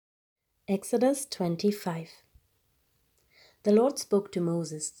Exodus 25. The Lord spoke to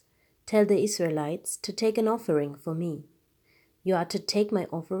Moses, "Tell the Israelites to take an offering for me. You are to take my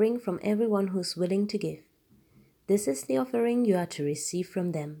offering from everyone who is willing to give. This is the offering you are to receive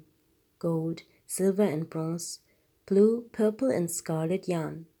from them: gold, silver and bronze, blue, purple and scarlet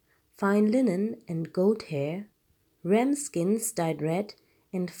yarn, fine linen and goat hair, ram skins dyed red,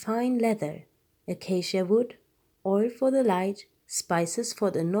 and fine leather, acacia wood, oil for the light, spices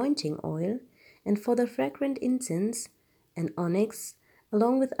for the anointing oil, and for the fragrant incense, and onyx,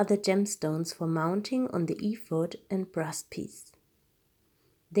 along with other gemstones for mounting on the ephod and brass piece.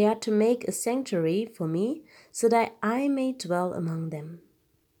 They are to make a sanctuary for me, so that I may dwell among them.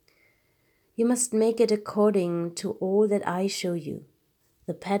 You must make it according to all that I show you,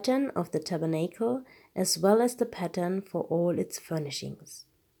 the pattern of the tabernacle, as well as the pattern for all its furnishings.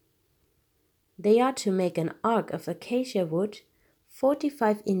 They are to make an ark of acacia wood,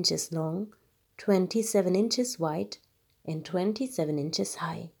 45 inches long, 27 inches wide, and 27 inches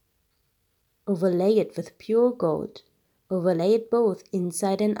high. Overlay it with pure gold. Overlay it both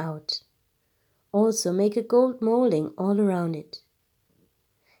inside and out. Also make a gold molding all around it.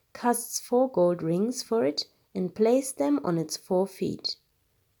 Cast 4 gold rings for it and place them on its 4 feet,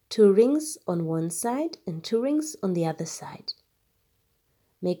 2 rings on one side and 2 rings on the other side.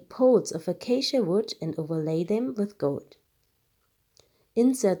 Make poles of acacia wood and overlay them with gold.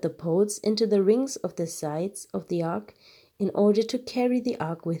 Insert the poles into the rings of the sides of the ark in order to carry the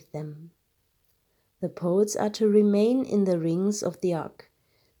ark with them. The poles are to remain in the rings of the ark.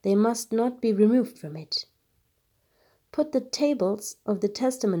 They must not be removed from it. Put the tables of the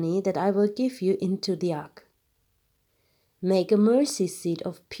testimony that I will give you into the ark. Make a mercy seat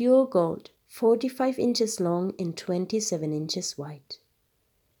of pure gold, 45 inches long and 27 inches wide.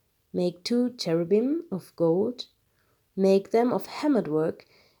 Make 2 cherubim of gold. Make them of hammered work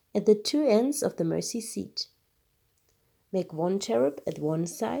at the 2 ends of the mercy seat. Make 1 cherub at one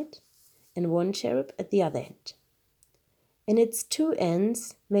side and 1 cherub at the other end. In its 2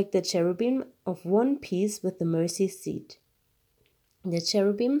 ends, make the cherubim of one piece with the mercy seat. The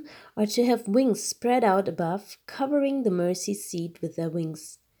cherubim are to have wings spread out above, covering the mercy seat with their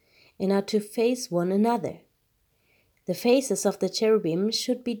wings, and are to face one another. The faces of the cherubim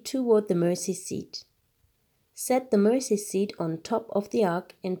should be toward the mercy seat. Set the mercy seat on top of the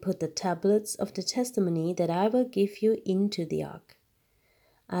ark and put the tablets of the testimony that I will give you into the ark.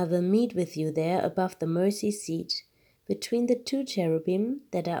 I will meet with you there above the mercy seat, between the 2 cherubim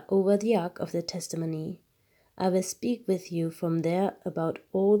that are over the ark of the testimony. I will speak with you from there about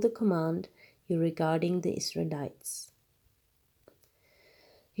all the command you regarding the Israelites.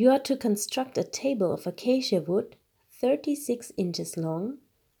 You are to construct a table of acacia wood, 36 inches long,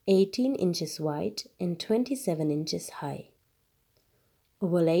 18 inches wide, and 27 inches high.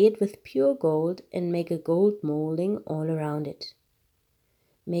 Overlay it with pure gold and make a gold molding all around it.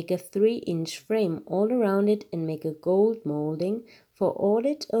 Make a 3-inch frame all around it and make a gold molding for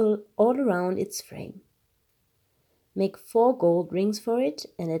all around its frame. Make 4 gold rings for it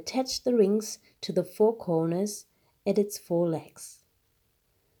and attach the rings to the 4 corners at its 4 legs.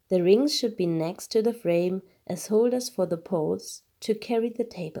 The rings should be next to the frame as holders for the poles to carry the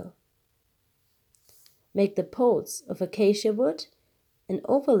table. Make the poles of acacia wood and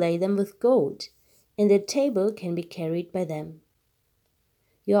overlay them with gold, and the table can be carried by them.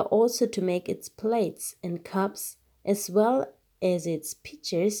 You are also to make its plates and cups, as well as its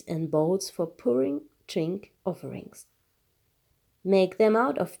pitchers and bowls for pouring drink offerings. Make them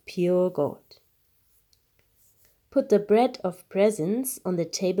out of pure gold. Put the bread of presence on the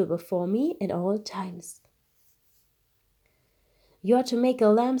table before me at all times. You are to make a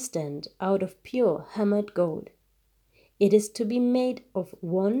lampstand out of pure hammered gold. It is to be made of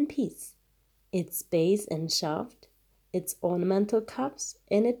one piece, its base and shaft, its ornamental cups,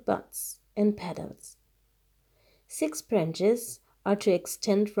 and its butts and petals. 6 branches are to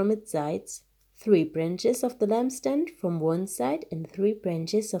extend from its sides, 3 branches of the lampstand from one side and 3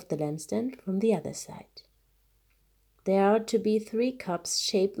 branches of the lampstand from the other side. There are to be 3 cups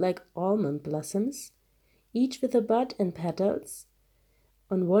shaped like almond blossoms, each with a bud and petals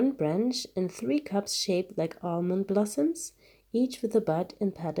on one branch, and 3 cups shaped like almond blossoms, each with a bud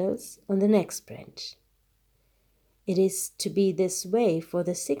and petals on the next branch. It is to be this way for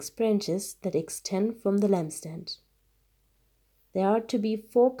the 6 branches that extend from the lampstand. There are to be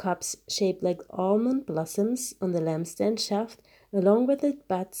 4 cups shaped like almond blossoms on the lampstand shaft, along with its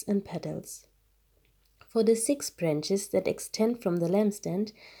buds and petals. For the 6 branches that extend from the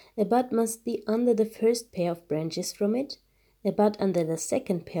lampstand, a bud must be under the first pair of branches from it, a bud under the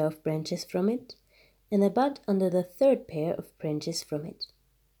second pair of branches from it, and a bud under the third pair of branches from it.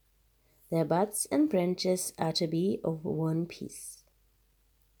 Their buds and branches are to be of one piece.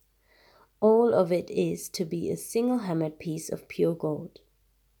 All of it is to be a single hammered piece of pure gold.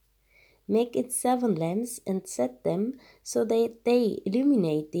 Make it 7 lamps and set them so that they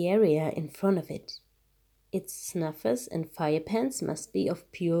illuminate the area in front of it. Its snuffers and fire pans must be of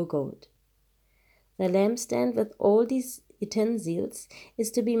pure gold. The lampstand with all these utensils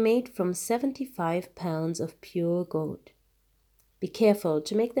is to be made from 75 pounds of pure gold. Be careful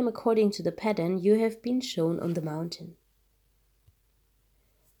to make them according to the pattern you have been shown on the mountain.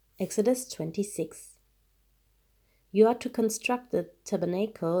 Exodus 26. You are to construct the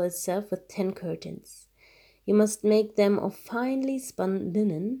tabernacle itself with 10 curtains. You must make them of finely spun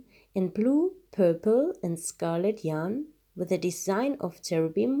linen and blue, purple, and scarlet yarn with a design of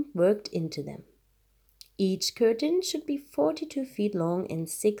cherubim worked into them. Each curtain should be 42 feet long and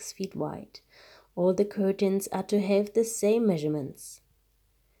 6 feet wide. All the curtains are to have the same measurements.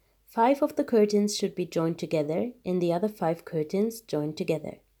 5 of the curtains should be joined together and the other 5 curtains joined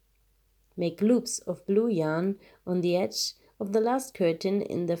together. Make loops of blue yarn on the edge of the last curtain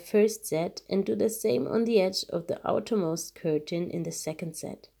in the first set and do the same on the edge of the outermost curtain in the second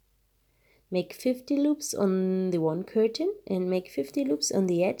set. Make 50 loops on the one curtain and make 50 loops on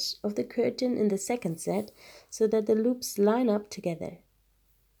the edge of the curtain in the second set so that the loops line up together.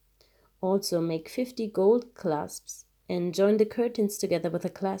 Also make 50 gold clasps and join the curtains together with the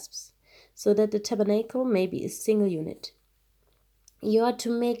clasps so that the tabernacle may be a single unit. You are to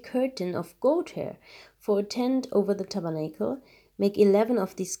make curtain of goat hair for a tent over the tabernacle. Make 11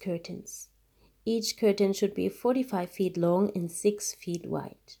 of these curtains. Each curtain should be 45 feet long and 6 feet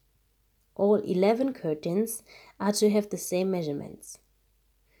wide. All 11 curtains are to have the same measurements.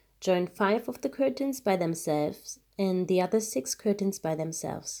 Join 5 of the curtains by themselves and the other 6 curtains by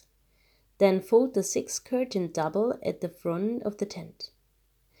themselves. Then fold the 6th curtain double at the front of the tent.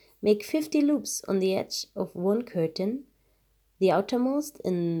 Make 50 loops on the edge of one curtain, the outermost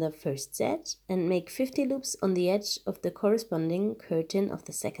in the first set, and make 50 loops on the edge of the corresponding curtain of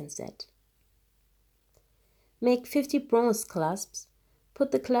the second set. Make 50 bronze clasps, put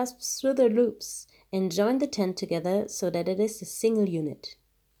the clasps through the loops, and join the tent together so that it is a single unit.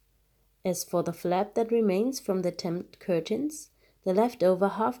 As for the flap that remains from the tent curtains, the leftover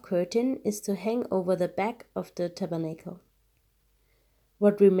half curtain is to hang over the back of the tabernacle.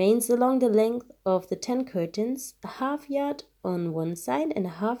 What remains along the length of the 10 curtains, a half yard on one side and a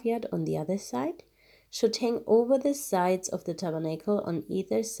half yard on the other side, should hang over the sides of the tabernacle on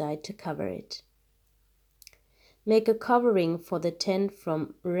either side to cover it. Make a covering for the tent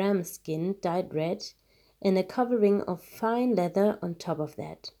from ram skin dyed red and a covering of fine leather on top of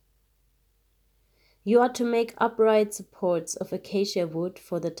that. You are to make upright supports of acacia wood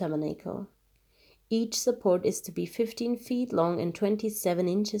for the tabernacle. Each support is to be 15 feet long and 27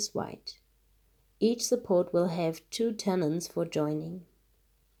 inches wide. Each support will have 2 tenons for joining.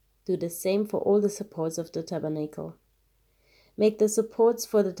 Do the same for all the supports of the tabernacle. Make the supports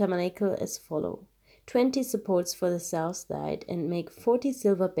for the tabernacle as follow: 20 supports for the south side, and make 40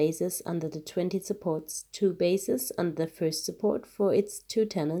 silver bases under the 20 supports, 2 bases under the first support for its 2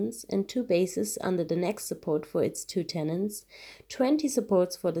 tenons, and 2 bases under the next support for its 2 tenons, 20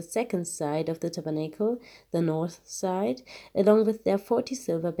 supports for the second side of the tabernacle, the north side, along with their 40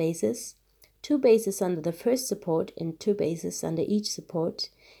 silver bases, 2 bases under the first support and 2 bases under each support,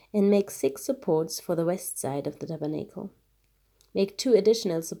 and make 6 supports for the west side of the tabernacle. Make 2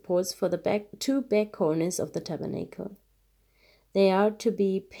 additional supports for the 2 back corners of the tabernacle. They are to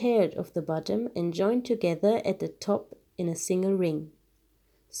be paired of the bottom and joined together at the top in a single ring.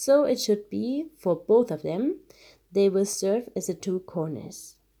 So it should be for both of them. They will serve as the 2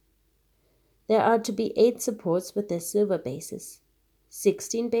 corners. There are to be 8 supports with their silver bases,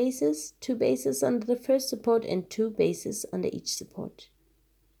 16 bases, 2 bases under the first support and 2 bases under each support.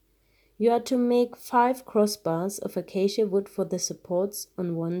 You are to make 5 crossbars of acacia wood for the supports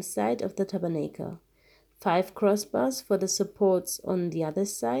on one side of the tabernacle, 5 crossbars for the supports on the other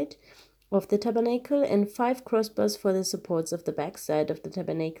side of the tabernacle, and 5 crossbars for the supports of the back side of the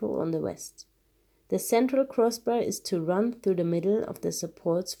tabernacle on the west. The central crossbar is to run through the middle of the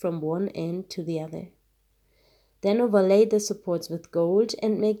supports from one end to the other. Then overlay the supports with gold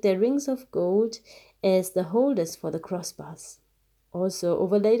and make their rings of gold as the holders for the crossbars. Also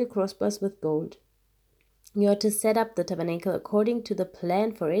overlay the crossbars with gold. You are to set up the tabernacle according to the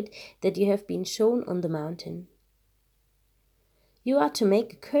plan for it that you have been shown on the mountain. You are to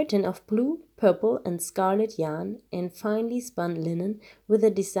make a curtain of blue, purple, and scarlet yarn and finely spun linen with a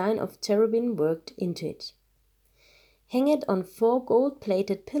design of cherubim worked into it. Hang it on 4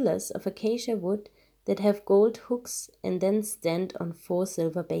 gold-plated pillars of acacia wood that have gold hooks and then stand on 4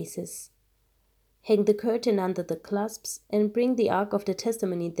 silver bases. Hang the curtain under the clasps and bring the ark of the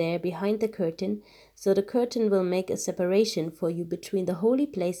testimony there behind the curtain, so the curtain will make a separation for you between the holy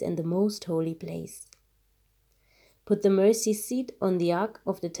place and the most holy place. Put the mercy seat on the ark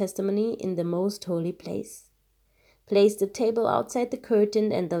of the testimony in the most holy place. Place the table outside the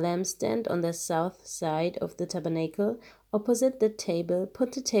curtain and the lampstand on the south side of the tabernacle. Opposite the table,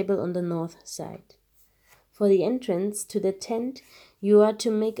 put the table on the north side. For the entrance to the tent, you are to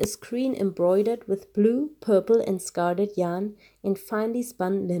make a screen embroidered with blue, purple, and scarlet yarn and finely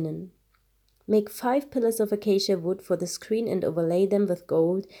spun linen. Make 5 pillars of acacia wood for the screen and overlay them with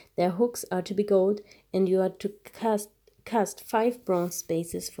gold. Their hooks are to be gold, and you are to cast 5 bronze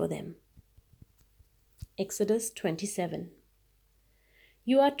bases for them. Exodus 27.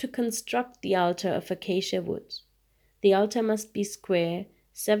 You are to construct the altar of acacia wood. The altar must be square,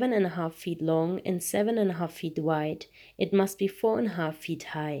 7.5 feet long and 7.5 feet wide. It must be 4.5 feet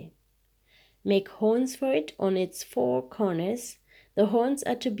high. Make horns for it on its 4 corners. The horns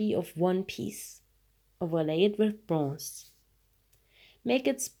are to be of 1 piece. Overlay it with bronze. Make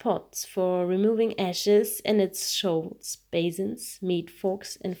its pots for removing ashes and its shoals, basins, meat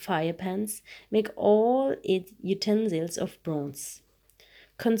forks, and fire pans. Make all its utensils of bronze.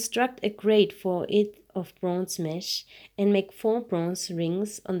 Construct a grate for it of bronze mesh and make 4 bronze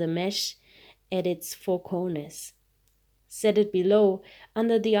rings on the mesh at its 4 corners. Set it below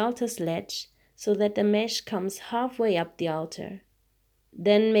under the altar's ledge so that the mesh comes halfway up the altar.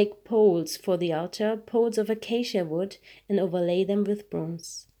 Then make poles for the altar, poles of acacia wood, and overlay them with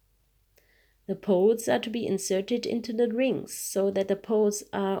bronze. The poles are to be inserted into the rings so that the poles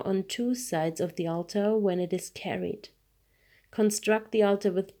are on 2 sides of the altar when it is carried. Construct the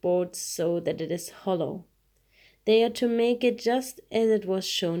altar with boards so that it is hollow. They are to make it just as it was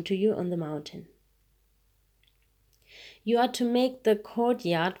shown to you on the mountain. You are to make the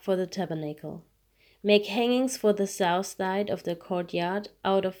courtyard for the tabernacle. Make hangings for the south side of the courtyard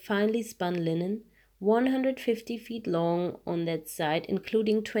out of finely spun linen, 150 feet long on that side,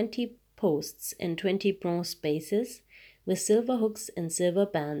 including 20 posts and 20 bronze bases, with silver hooks and silver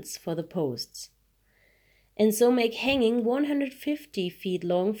bands for the posts. And so make hanging 150 feet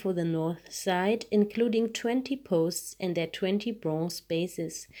long for the north side, including 20 posts and their 20 bronze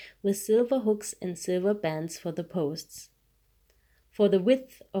bases, with silver hooks and silver bands for the posts. For the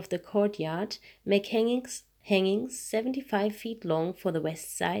width of the courtyard, make hangings 75 feet long for the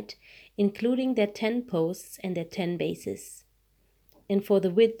west side, including their 10 posts and their 10 bases. And for the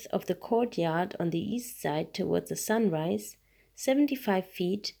width of the courtyard on the east side towards the sunrise, 75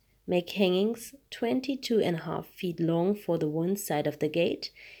 feet, make hangings 22.5 feet long for the one side of the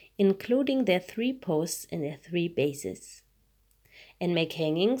gate, including their 3 posts and their 3 bases. And make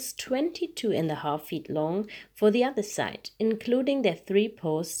hangings 22.5 feet long for the other side, including their 3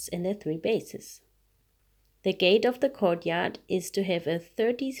 posts and their 3 bases. The gate of the courtyard is to have a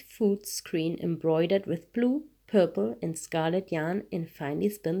 30-foot screen embroidered with blue, purple, and scarlet yarn in finely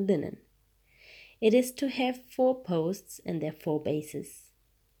spun linen. It is to have 4 posts and their 4 bases.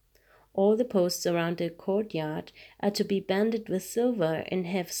 All the posts around the courtyard are to be banded with silver and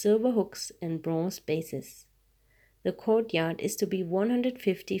have silver hooks and bronze bases. The courtyard is to be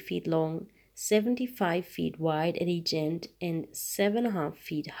 150 feet long, 75 feet wide at each end, and 7.5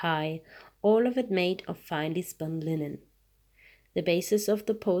 feet high, all of it made of finely spun linen. The bases of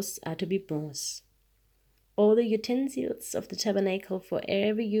the posts are to be bronze. All the utensils of the tabernacle for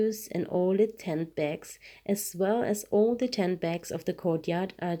every use and all the tent bags, as well as all the tent bags of the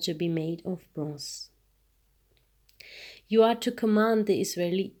courtyard, are to be made of bronze. You are to command the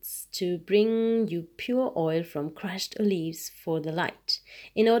Israelites to bring you pure oil from crushed olives for the light,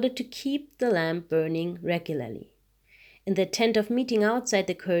 in order to keep the lamp burning regularly. In the tent of meeting outside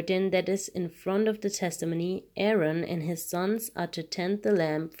the curtain that is in front of the testimony, Aaron and his sons are to tend the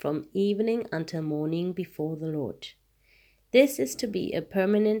lamp from evening until morning before the Lord. This is to be a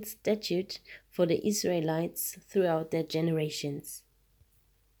permanent statute for the Israelites throughout their generations.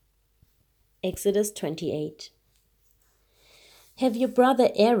 Exodus 28. Have your brother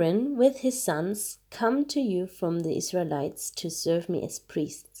Aaron with his sons come to you from the Israelites to serve me as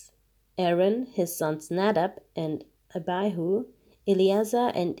priests. Aaron, his sons Nadab and Abihu,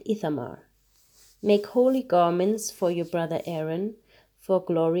 Eleazar and Ithamar. Make holy garments for your brother Aaron for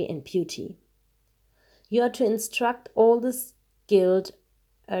glory and beauty. You are to instruct all the skilled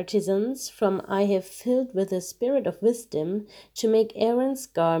artisans whom I have filled with the spirit of wisdom to make Aaron's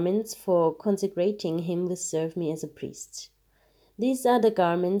garments for consecrating him to serve me as a priest. These are the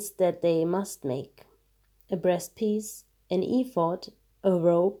garments that they must make: a breastpiece, an ephod, a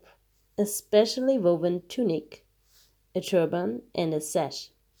robe, a specially woven tunic, a turban, and a sash.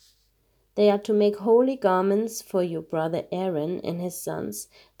 They are to make holy garments for your brother Aaron and his sons,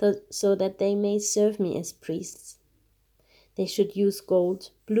 so that they may serve me as priests. They should use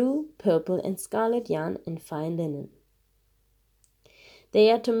gold, blue, purple, and scarlet yarn and fine linen. They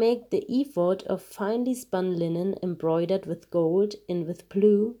are to make the ephod of finely spun linen embroidered with gold and with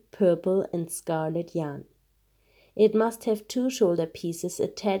blue, purple, and scarlet yarn. It must have 2 shoulder pieces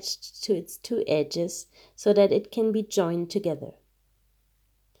attached to its 2 edges so that it can be joined together.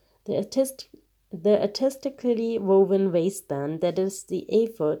 The artistically woven waistband, that is the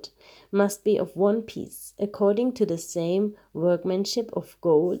ephod, must be of 1 piece, according to the same workmanship of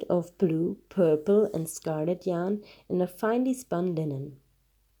gold, of blue, purple, and scarlet yarn, and of finely spun linen.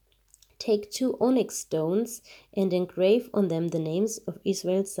 Take 2 onyx stones and engrave on them the names of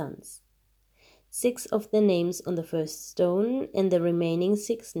Israel's sons. 6 of the names on the first stone, and the remaining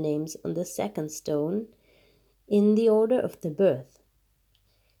 6 names on the second stone, in the order of their birth.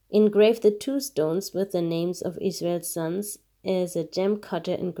 Engrave the 2 stones with the names of Israel's sons as a gem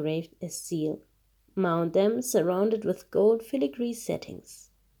cutter engraved a seal. Mount them, surrounded with gold filigree settings.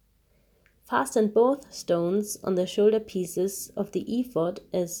 Fasten both stones on the shoulder pieces of the ephod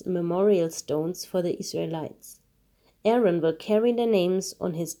as memorial stones for the Israelites. Aaron will carry their names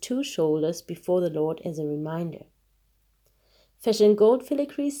on his 2 shoulders before the Lord as a reminder. Fashion gold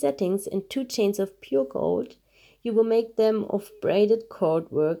filigree settings and 2 chains of pure gold. You will make them of braided cord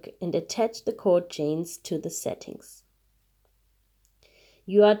work and attach the cord chains to the settings.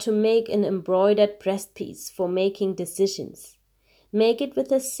 You are to make an embroidered breastpiece for making decisions. Make it with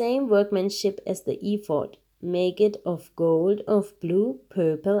the same workmanship as the ephod. Make it of gold, of blue,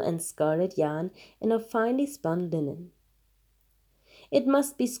 purple, and scarlet yarn, and of finely spun linen. It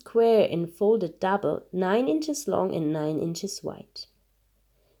must be square and folded double, 9 inches long and 9 inches wide.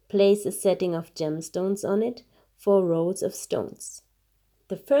 Place a setting of gemstones on it, 4 rows of stones.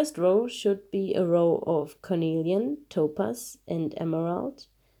 The first row should be a row of cornelian, topaz, and emerald.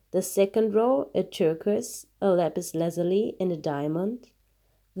 The second row a turquoise, a lapis lazuli, and a diamond.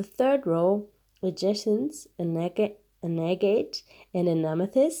 The third row a jacinth, an agate, and an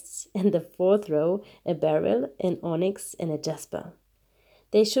amethyst. And the fourth row a beryl, an onyx, and a jasper.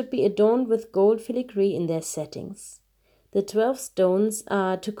 They should be adorned with gold filigree in their settings. The 12 stones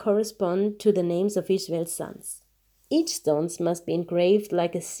are to correspond to the names of Israel's sons. Each stone must be engraved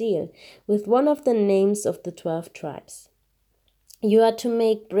like a seal with one of the names of the 12 tribes. You are to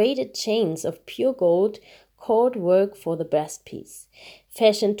make braided chains of pure gold cord work for the breastpiece.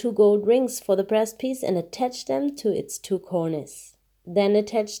 Fashion 2 gold rings for the breastpiece and attach them to its 2 corners. Then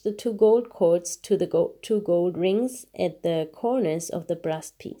attach the 2 gold cords to the 2 gold rings at the corners of the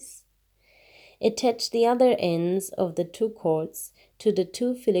breastpiece. Attach the other ends of the 2 cords to the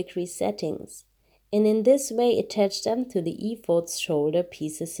 2 filigree settings, and in this way attach them to the ephod's shoulder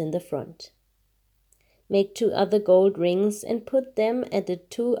pieces in the front. Make 2 other gold rings and put them at the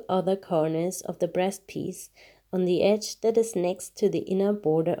 2 other corners of the breastpiece on the edge that is next to the inner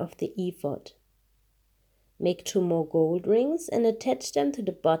border of the ephod. Make 2 more gold rings and attach them to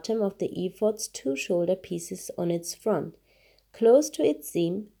the bottom of the ephod's 2 shoulder pieces on its front, close to its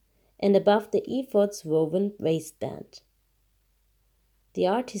seam, and above the ephod's woven waistband. The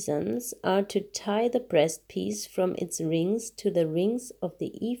artisans are to tie the breastpiece from its rings to the rings of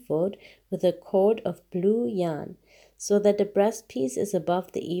the ephod with a cord of blue yarn, so that the breastpiece is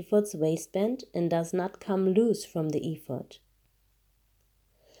above the ephod's waistband and does not come loose from the ephod.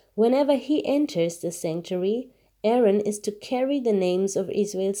 Whenever he enters the sanctuary, Aaron is to carry the names of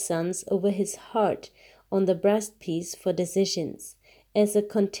Israel's sons over his heart on the breastpiece for decisions, as a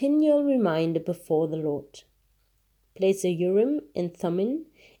continual reminder before the Lord. Place a Urim and Thummim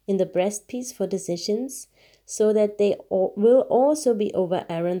in the breastpiece for decisions, so that they will also be over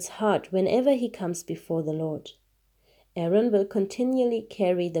Aaron's heart whenever he comes before the Lord. Aaron will continually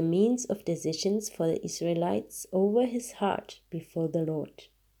carry the means of decisions for the Israelites over his heart before the Lord.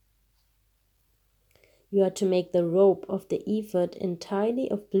 You are to make the rope of the ephod entirely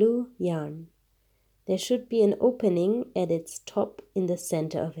of blue yarn. There should be an opening at its top in the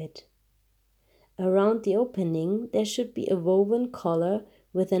center of it. Around the opening there should be a woven collar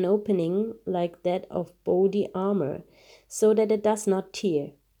with an opening like that of body armor, so that it does not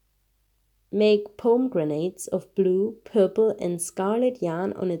tear. Make pomegranates of blue, purple, and scarlet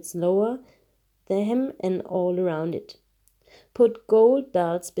yarn on its lower, the hem, and all around it. Put gold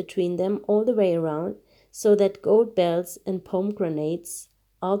belts between them all the way around, so that gold belts and pomegranates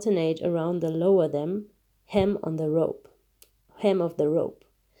alternate around the lower hem of the rope.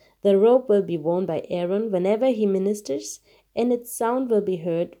 The rope will be worn by Aaron whenever he ministers, and its sound will be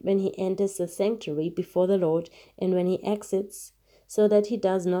heard when he enters the sanctuary before the Lord and when he exits, so that he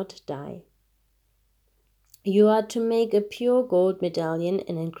does not die. You are to make a pure gold medallion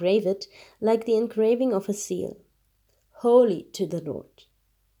and engrave it like the engraving of a seal, holy to the Lord.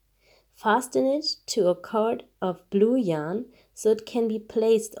 Fasten it to a cord of blue yarn so it can be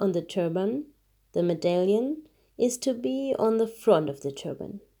placed on the turban. The medallion is to be on the front of the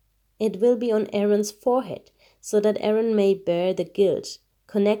turban. It will be on Aaron's forehead so that Aaron may bear the guilt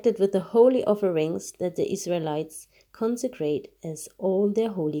connected with the holy offerings that the Israelites consecrate as all their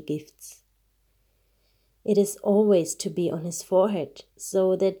holy gifts. It is always to be on his forehead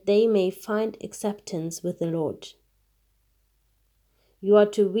so that they may find acceptance with the Lord. You are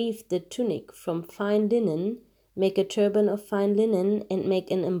to weave the tunic from fine linen, make a turban of fine linen, and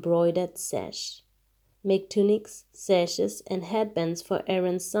make an embroidered sash. Make tunics, sashes, and headbands for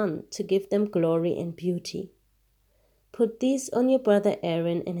Aaron's son to give them glory and beauty. Put these on your brother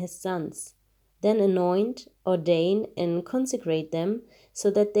Aaron and his sons. Then anoint, ordain, and consecrate them so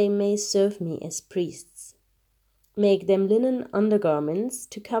that they may serve me as priests. Make them linen undergarments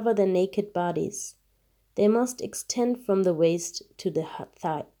to cover their naked bodies. They must extend from the waist to the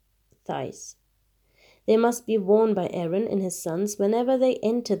thighs. They must be worn by Aaron and his sons whenever they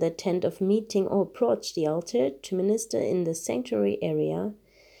enter the tent of meeting or approach the altar to minister in the sanctuary area,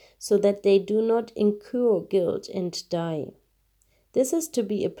 so that they do not incur guilt and die. This is to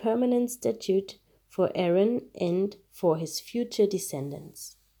be a permanent statute for Aaron and for his future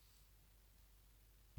descendants.